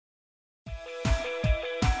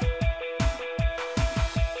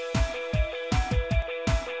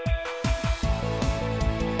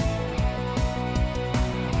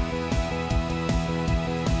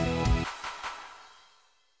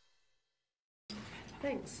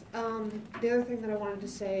Thanks. The other thing that I wanted to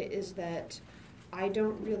say is that I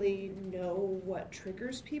don't really know what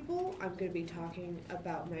triggers people. I'm going to be talking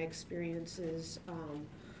about my experiences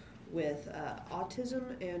with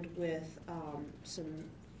autism and with some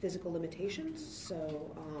physical limitations. So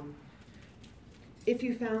if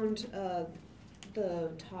you found the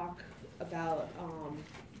talk about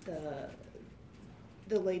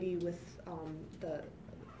the lady with the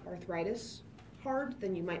arthritis hard,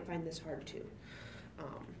 then you might find this hard too.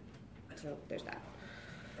 So there's that.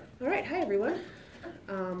 All right, hi everyone.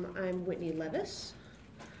 I'm Whitney Levis.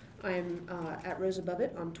 I'm at Rose Above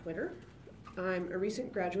It on Twitter. I'm a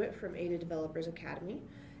recent graduate from Ada Developers Academy,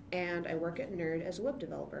 and I work at Nerd as a web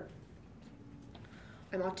developer.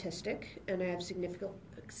 I'm autistic, and I have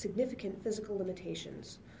significant physical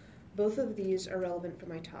limitations. Both of these are relevant for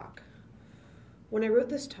my talk. When I wrote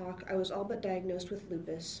this talk, I was all but diagnosed with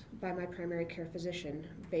lupus by my primary care physician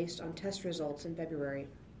based on test results in February.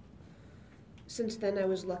 Since then, I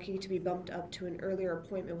was lucky to be bumped up to an earlier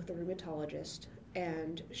appointment with a rheumatologist,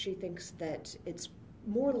 and she thinks that it's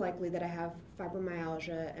more likely that I have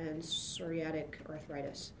fibromyalgia and psoriatic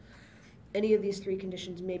arthritis. Any of these three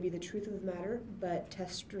conditions may be the truth of the matter, but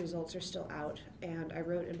test results are still out, and I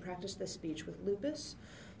wrote and practiced this speech with lupus,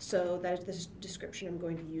 so that is the description I'm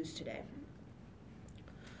going to use today.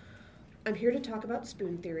 I'm here to talk about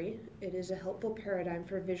spoon theory. It is a helpful paradigm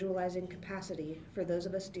for visualizing capacity for those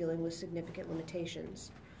of us dealing with significant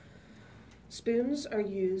limitations. Spoons are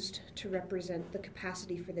used to represent the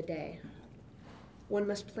capacity for the day. One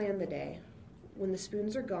must plan the day. When the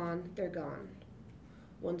spoons are gone, they're gone.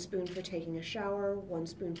 One spoon for taking a shower, one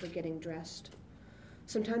spoon for getting dressed.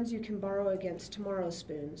 Sometimes you can borrow against tomorrow's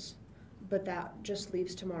spoons, but that just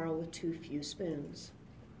leaves tomorrow with too few spoons.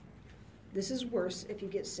 This is worse if you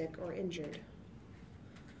get sick or injured.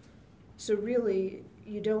 So really,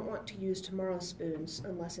 you don't want to use tomorrow's spoons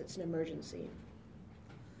unless it's an emergency.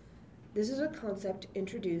 This is a concept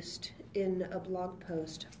introduced in a blog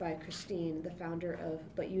post by Christine, the founder of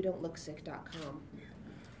ButYouDon'tLookSick.com.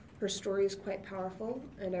 Her story is quite powerful,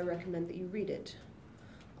 and I recommend that you read it.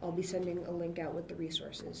 I'll be sending a link out with the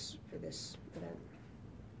resources for this event.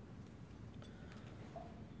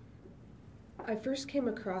 I first came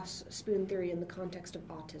across spoon theory in the context of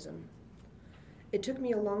autism. It took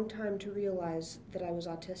me a long time to realize that I was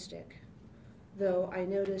autistic, though I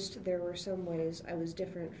noticed there were some ways I was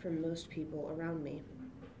different from most people around me.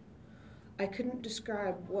 I couldn't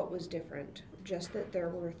describe what was different, just that there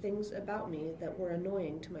were things about me that were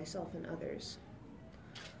annoying to myself and others.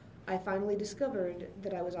 I finally discovered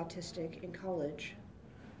that I was autistic in college.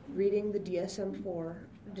 Reading the DSM-4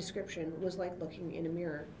 description was like looking in a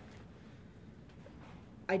mirror.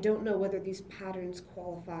 I don't know whether these patterns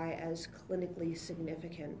qualify as clinically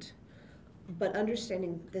significant, but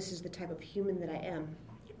understanding that this is the type of human that I am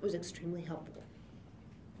was extremely helpful.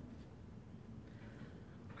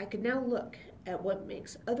 I could now look at what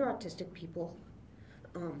makes other autistic people,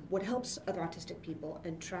 what helps other autistic people,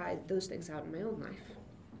 and try those things out in my own life.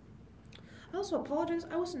 I also apologize,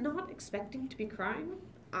 I was not expecting to be crying.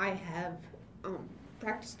 I have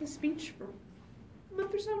practiced this speech for a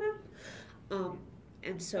month or so now.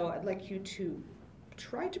 And so I'd like you to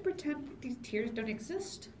try to pretend that these tears don't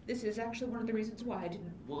exist. This is actually one of the reasons why I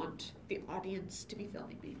didn't want the audience to be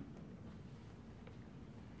filming me.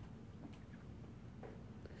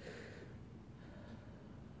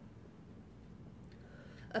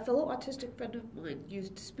 A fellow autistic friend of mine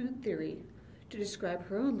used spoon theory to describe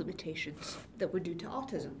her own limitations that were due to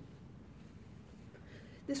autism.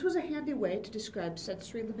 This was a handy way to describe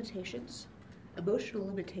sensory limitations, emotional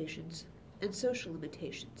limitations, and social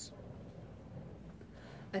limitations.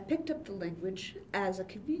 I picked up the language as a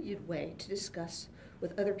convenient way to discuss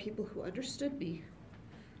with other people who understood me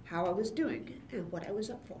how I was doing and what I was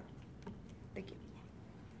up for. Thank you.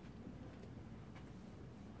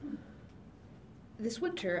 This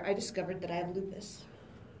winter, I discovered that I have lupus.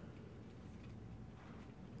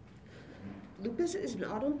 Lupus is an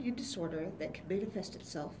autoimmune disorder that can manifest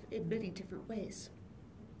itself in many different ways,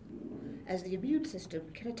 as the immune system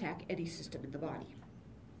can attack any system in the body.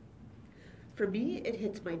 For me, it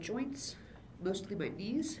hits my joints, mostly my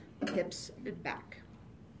knees, hips, and back.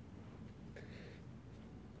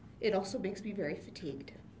 It also makes me very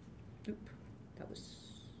fatigued. Oop, that was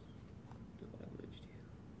not what I wanted to do.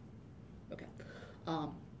 Okay.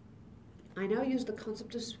 I now use the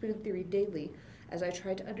concept of spoon theory daily as I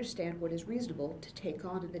try to understand what is reasonable to take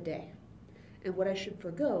on in the day, and what I should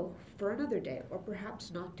forego for another day, or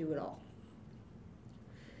perhaps not do at all.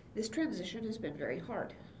 This transition has been very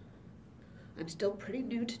hard. I'm still pretty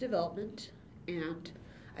new to development, and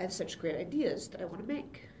I have such great ideas that I want to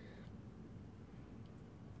make.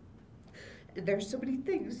 And there are so many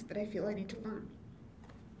things that I feel I need to learn.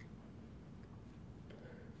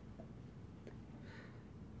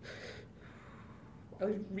 I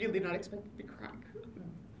was really not expecting to be crying.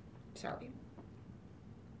 I'm sorry.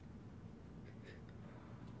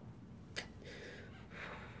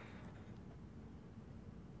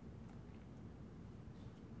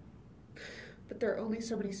 But there are only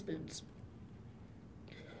so many spoons.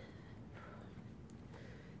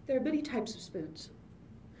 There are many types of spoons.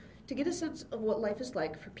 To get a sense of what life is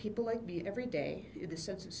like for people like me every day in the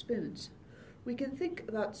sense of spoons, we can think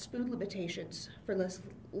about spoon limitations for less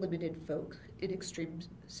limited folk in extreme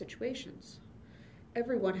situations.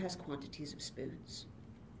 Everyone has quantities of spoons.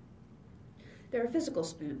 There are physical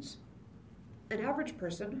spoons. An average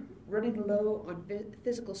person running low on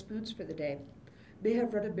physical spoons for the day may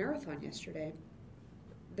have run a marathon yesterday.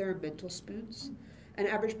 There are mental spoons. An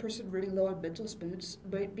average person running low on mental spoons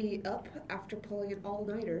might be up after pulling an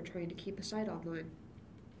all-nighter trying to keep a site online.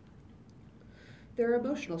 There are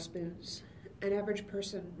emotional spoons. An average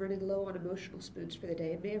person running low on emotional spoons for the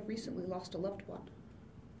day may have recently lost a loved one.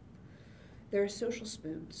 There are social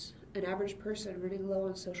spoons. An average person running low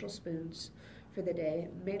on social spoons for the day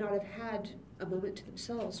may not have had a moment to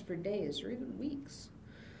themselves for days or even weeks.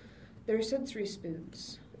 There are sensory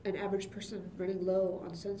spoons. An average person running low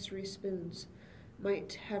on sensory spoons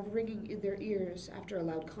might have ringing in their ears after a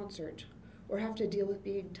loud concert, or have to deal with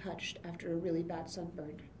being touched after a really bad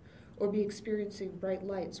sunburn, or be experiencing bright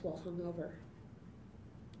lights while hungover.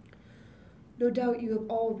 No doubt you have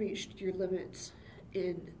all reached your limits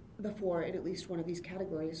before in at least one of these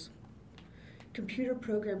categories. Computer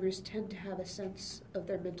programmers tend to have a sense of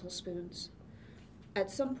their mental spoons.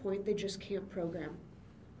 At some point, they just can't program.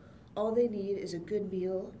 All they need is a good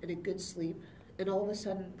meal and a good sleep, and all of a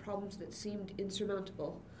sudden, problems that seemed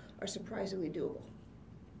insurmountable are surprisingly doable.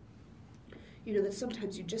 You know that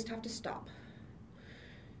sometimes you just have to stop.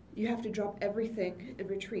 You have to drop everything and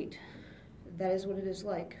retreat. That is what it is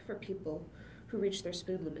like for people who reach their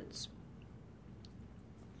spoon limits.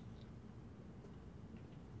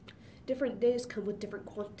 Different days come with different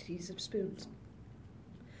quantities of spoons.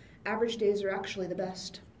 Average days are actually the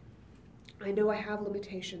best. I know I have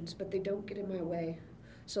limitations, but they don't get in my way,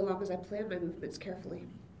 so long as I plan my movements carefully.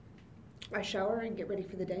 I shower and get ready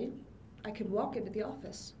for the day. I can walk into the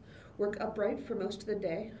office, work upright for most of the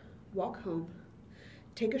day, walk home,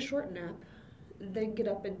 take a short nap, then get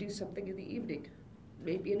up and do something in the evening,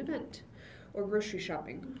 maybe an event, or grocery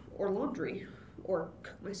shopping, or laundry, or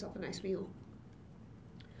cook myself a nice meal.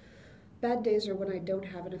 Bad days are when I don't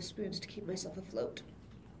have enough spoons to keep myself afloat.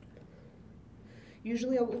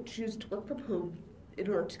 Usually I will choose to work from home in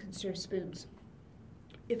order to conserve spoons.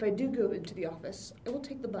 If I do go into the office, I will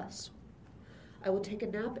take the bus. I will take a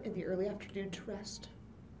nap in the early afternoon to rest.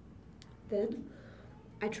 Then,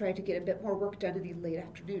 I try to get a bit more work done in the late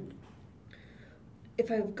afternoon.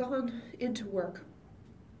 If I have gone into work,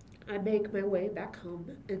 I make my way back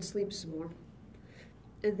home and sleep some more,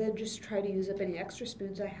 and then just try to use up any extra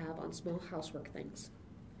spoons I have on small housework things.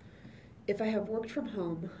 If I have worked from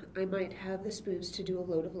home, I might have the spoons to do a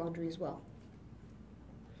load of laundry as well.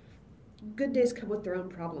 Good days come with their own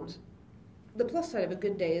problems. The plus side of a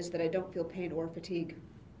good day is that I don't feel pain or fatigue.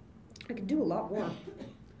 I can do a lot more.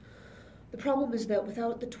 The problem is that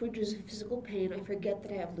without the twinges of physical pain, I forget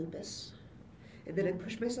that I have lupus. And then I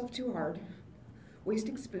push myself too hard,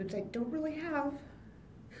 wasting spoons I don't really have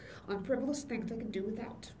on frivolous things I can do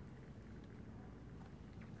without.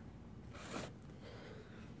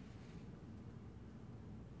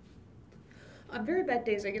 On very bad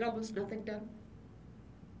days, I get almost nothing done.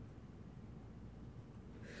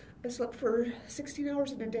 I slept for 16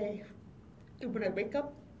 hours in a day, and when I wake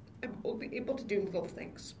up, I'm only able to do little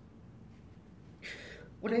things.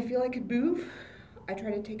 When I feel I can move, I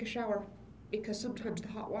try to take a shower, because sometimes the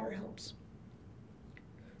hot water helps.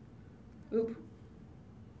 Oop.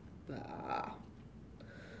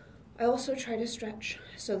 I also try to stretch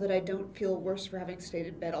so that I don't feel worse for having stayed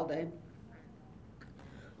in bed all day.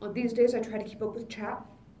 On these days, I try to keep up with chat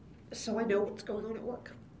so I know what's going on at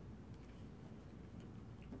work.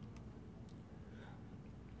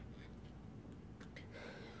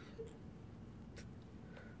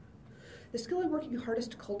 The skill I'm working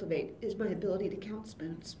hardest to cultivate is my ability to count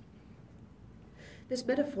spoons. This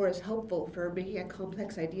metaphor is helpful for making a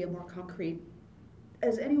complex idea more concrete.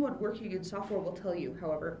 As anyone working in software will tell you,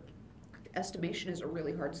 however, estimation is a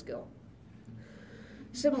really hard skill.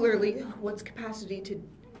 Similarly, one's capacity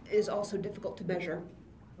is also difficult to measure,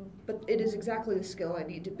 but it is exactly the skill I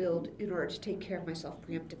need to build in order to take care of myself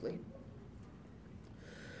preemptively.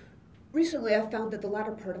 Recently, I've found that the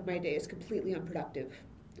latter part of my day is completely unproductive.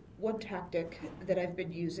 One tactic that I've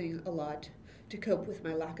been using a lot to cope with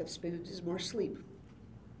my lack of spoons is more sleep.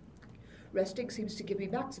 Resting seems to give me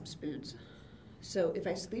back some spoons. So if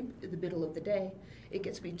I sleep in the middle of the day, it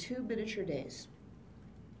gets me 2 miniature days.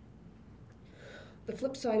 The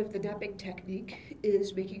flip side of the napping technique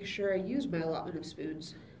is making sure I use my allotment of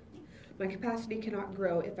spoons. My capacity cannot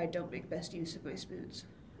grow if I don't make best use of my spoons.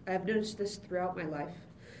 I have noticed this throughout my life,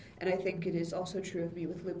 and I think it is also true of me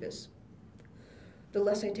with lupus. The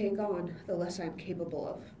less I take on, the less I am capable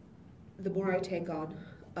of. The more I take on,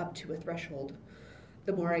 up to a threshold,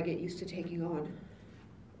 the more I get used to taking on.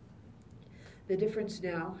 The difference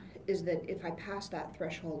now is that if I pass that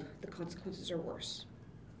threshold, the consequences are worse.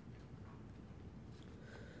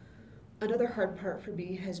 Another hard part for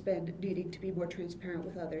me has been needing to be more transparent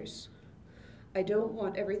with others. I don't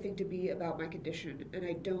want everything to be about my condition, and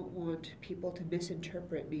I don't want people to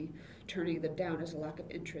misinterpret me, turning them down as a lack of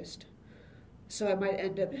interest. So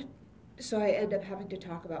I end up having to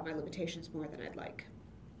talk about my limitations more than I'd like.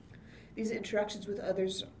 These interactions with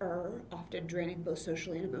others are often draining both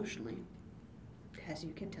socially and emotionally, as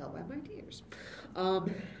you can tell by my tears.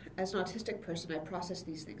 As an autistic person, I process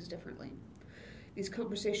these things differently. These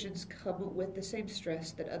conversations come with the same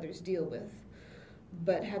stress that others deal with,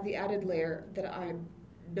 but have the added layer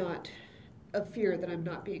that of fear that I'm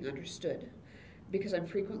not being understood, because I'm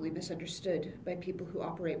frequently misunderstood by people who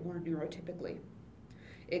operate more neurotypically.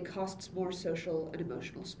 It costs more social and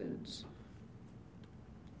emotional spoons.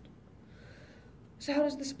 So how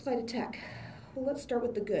does this apply to tech? Well, let's start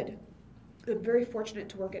with the good. I'm very fortunate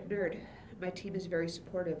to work at Nerd. My team is very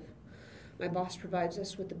supportive. My boss provides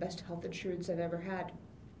us with the best health insurance I've ever had.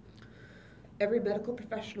 Every medical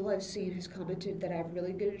professional I've seen has commented that I have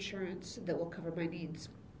really good insurance that will cover my needs.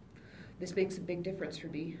 This makes a big difference for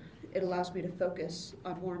me. It allows me to focus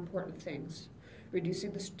on more important things,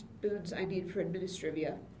 reducing the spoons I need for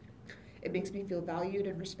administrivia. It makes me feel valued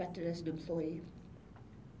and respected as an employee.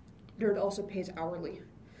 Nerd also pays hourly.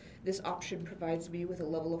 This option provides me with a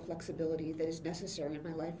level of flexibility that is necessary in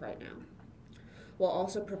my life right now, while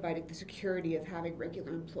also providing the security of having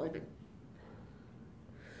regular employment.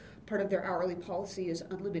 Part of their hourly policy is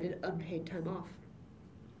unlimited unpaid time off.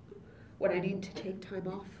 When I need to take time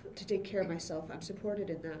off to take care of myself, I'm supported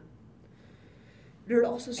in that. Nerd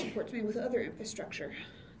also supports me with other infrastructure.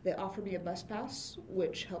 They offer me a bus pass,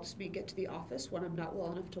 which helps me get to the office when I'm not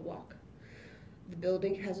well enough to walk. The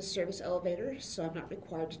building has a service elevator, so I'm not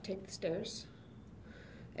required to take the stairs.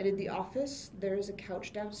 And in the office, there is a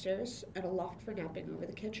couch downstairs and a loft for napping over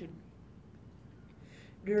the kitchen.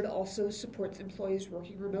 Nerd also supports employees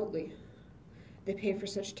working remotely. They pay for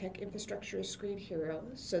such tech infrastructure as Screen Hero,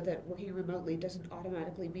 so that working remotely doesn't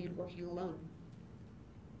automatically mean working alone.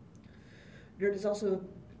 Nerd is also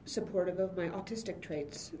supportive of my autistic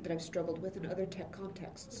traits that I've struggled with in other tech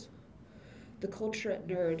contexts. The culture at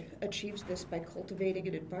Nerd achieves this by cultivating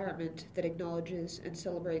an environment that acknowledges and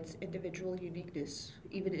celebrates individual uniqueness,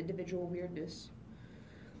 even individual weirdness.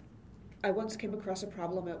 I once came across a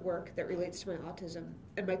problem at work that relates to my autism,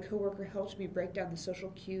 and my coworker helped me break down the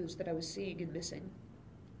social cues that I was seeing and missing.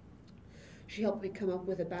 She helped me come up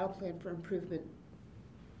with a battle plan for improvement.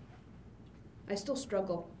 I still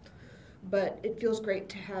struggle, but it feels great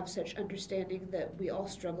to have such understanding that we all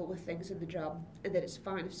struggle with things in the job, and that it's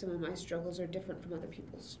fine if some of my struggles are different from other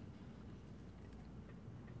people's.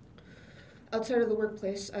 Outside of the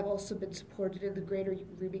workplace, I've also been supported in the greater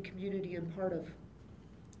Ruby community I'm part of.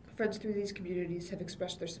 Friends through these communities have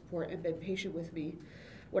expressed their support and been patient with me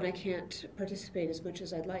when I can't participate as much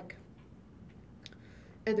as I'd like.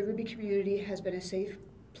 And the Ruby community has been a safe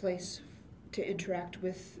place to interact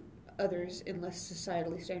with others in less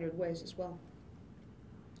societally standard ways as well.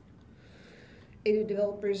 AD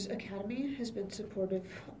Developers Academy has been supportive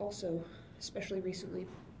also, especially recently.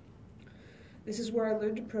 This is where I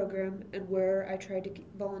learned to program and where I tried to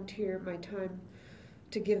volunteer my time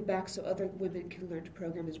to give back so other women can learn to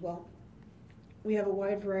program as well. We have a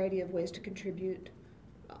wide variety of ways to contribute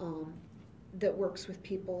that works with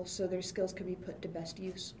people so their skills can be put to best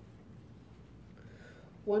use.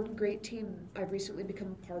 One great team I've recently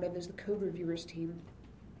become a part of is the code reviewers team.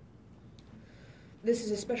 This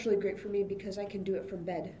is especially great for me because I can do it from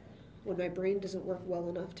bed. When my brain doesn't work well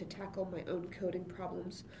enough to tackle my own coding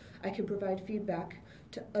problems, I can provide feedback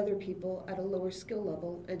to other people at a lower skill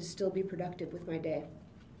level and still be productive with my day.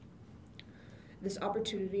 This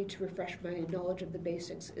opportunity to refresh my knowledge of the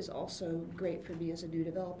basics is also great for me as a new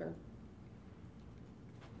developer.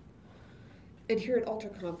 And here at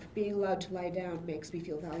AlterConf, being allowed to lie down makes me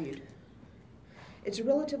feel valued. It's a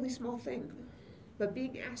relatively small thing, but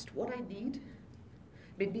being asked what I need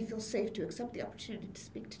made me feel safe to accept the opportunity to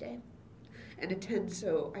speak today. and attend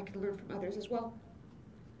so I can learn from others as well.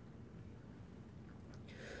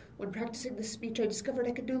 When practicing this speech, I discovered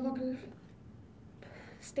I could no longer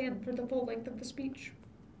stand for the full length of the speech.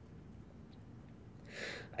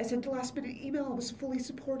 I sent a last-minute email and was fully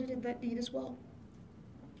supported in that need as well.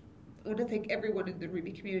 I want to thank everyone in the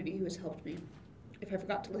Ruby community who has helped me. If I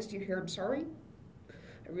forgot to list you here, I'm sorry.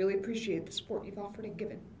 I really appreciate the support you've offered and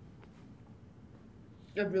given.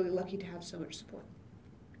 I'm really lucky to have so much support.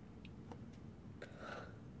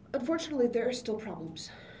 Unfortunately, there are still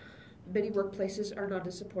problems. Many workplaces are not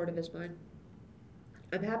as supportive as mine.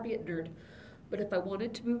 I'm happy at Nerd, but if I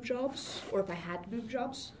wanted to move jobs, or if I had to move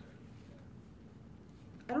jobs,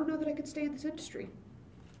 I don't know that I could stay in this industry.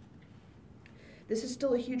 This is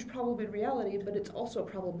still a huge problem in reality, but it's also a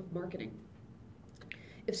problem of marketing.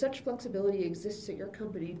 If such flexibility exists at your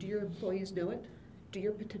company, do your employees know it? Do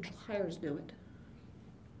your potential hires know it?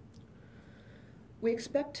 We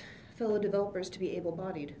expect fellow developers to be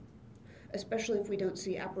able-bodied, especially if we don't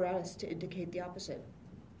see apparatus to indicate the opposite.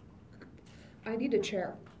 I need a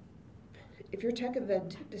chair. If your tech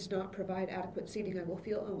event does not provide adequate seating, I will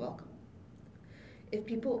feel unwelcome. If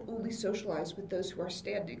people only socialize with those who are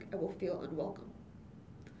standing, I will feel unwelcome.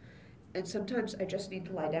 And sometimes I just need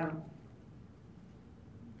to lie down.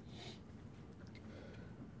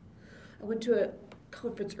 I went to a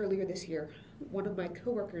conference earlier this year. One of my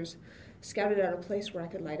coworkers scouted out a place where I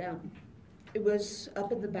could lie down. It was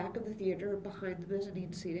up in the back of the theater behind the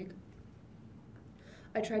mezzanine seating.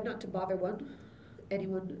 I tried not to bother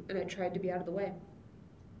anyone, and I tried to be out of the way.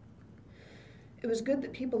 It was good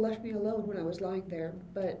that people left me alone when I was lying there,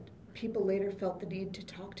 but people later felt the need to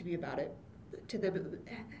talk to me about it. To them,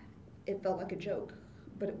 it felt like a joke,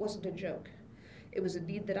 but it wasn't a joke. It was a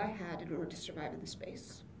need that I had in order to survive in the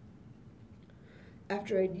space.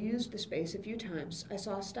 After I'd used the space a few times, I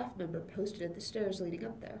saw a staff member posted at the stairs leading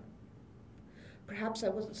up there. Perhaps I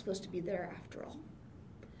wasn't supposed to be there after all.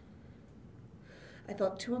 I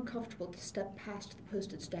felt too uncomfortable to step past the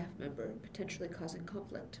posted staff member, potentially causing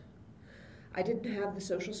conflict. I didn't have the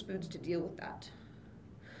social spoons to deal with that.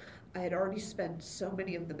 I had already spent so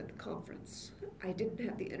many of them at the conference. I didn't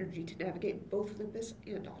have the energy to navigate both lupus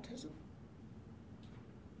and autism.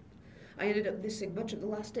 I ended up missing much of the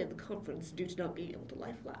last day of the conference due to not being able to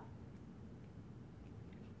lie flat.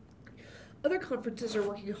 Other conferences are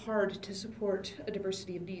working hard to support a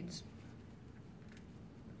diversity of needs.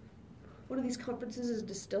 One of these conferences is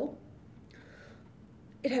Distill.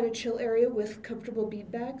 It had a chill area with comfortable bean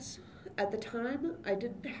bags. At the time, I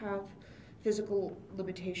didn't have physical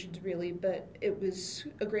limitations really, but it was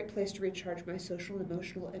a great place to recharge my social and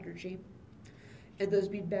emotional energy. And those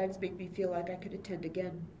bean bags make me feel like I could attend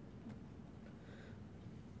again.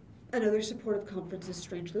 Another supportive conference is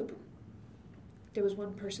Strange Loop. There was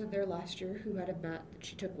one person there last year who had a mat that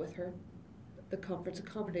she took with her. The conference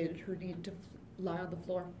accommodated her need to lie on the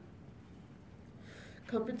floor.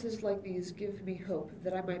 Conferences like these give me hope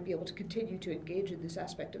that I might be able to continue to engage in this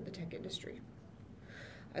aspect of the tech industry.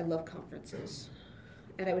 I love conferences,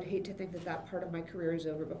 and I would hate to think that that part of my career is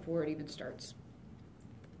over before it even starts.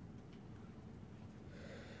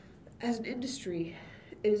 As an industry,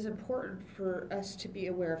 it is important for us to be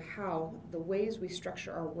aware of how the ways we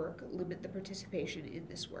structure our work limit the participation in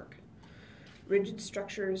this work. Rigid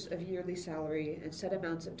structures of yearly salary and set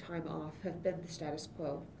amounts of time off have been the status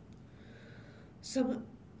quo. Some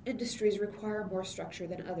industries require more structure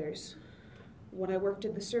than others. When I worked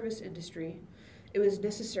in the service industry, it was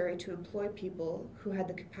necessary to employ people who had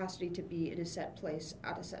the capacity to be in a set place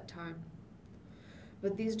at a set time.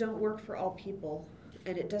 But these don't work for all people,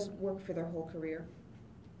 and it doesn't work for their whole career.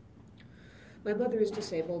 My mother is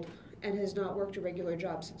disabled and has not worked a regular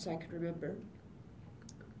job since I can remember.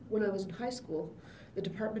 When I was in high school, the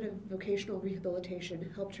Department of Vocational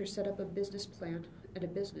Rehabilitation helped her set up a business plan and a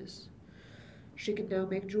business. She could now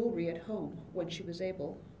make jewelry at home when she was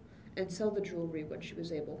able, and sell the jewelry when she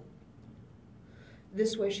was able.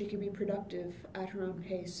 This way she could be productive at her own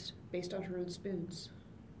pace, based on her own spoons.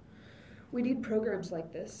 We need programs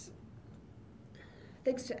like this.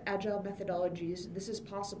 Thanks to agile methodologies, this is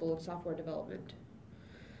possible in software development.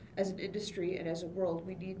 As an industry and as a world,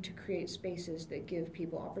 we need to create spaces that give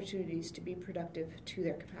people opportunities to be productive to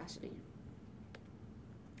their capacity.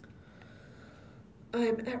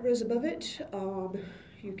 I'm at Rose Above It.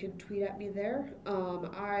 You can tweet at me there.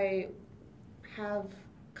 I have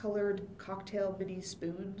colored cocktail mini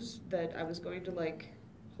spoons that I was going to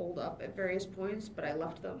hold up at various points, but I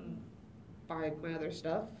left them by my other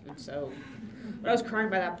stuff, and so, but I was crying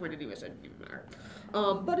by that point anyway, so it didn't even matter.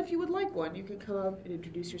 But if you would like one, you can come up and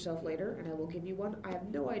introduce yourself later, and I will give you one. I have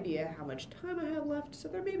no idea how much time I have left, so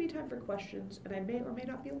there may be time for questions, and I may or may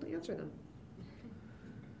not be able to answer them.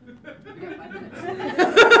 We got 5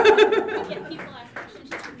 minutes.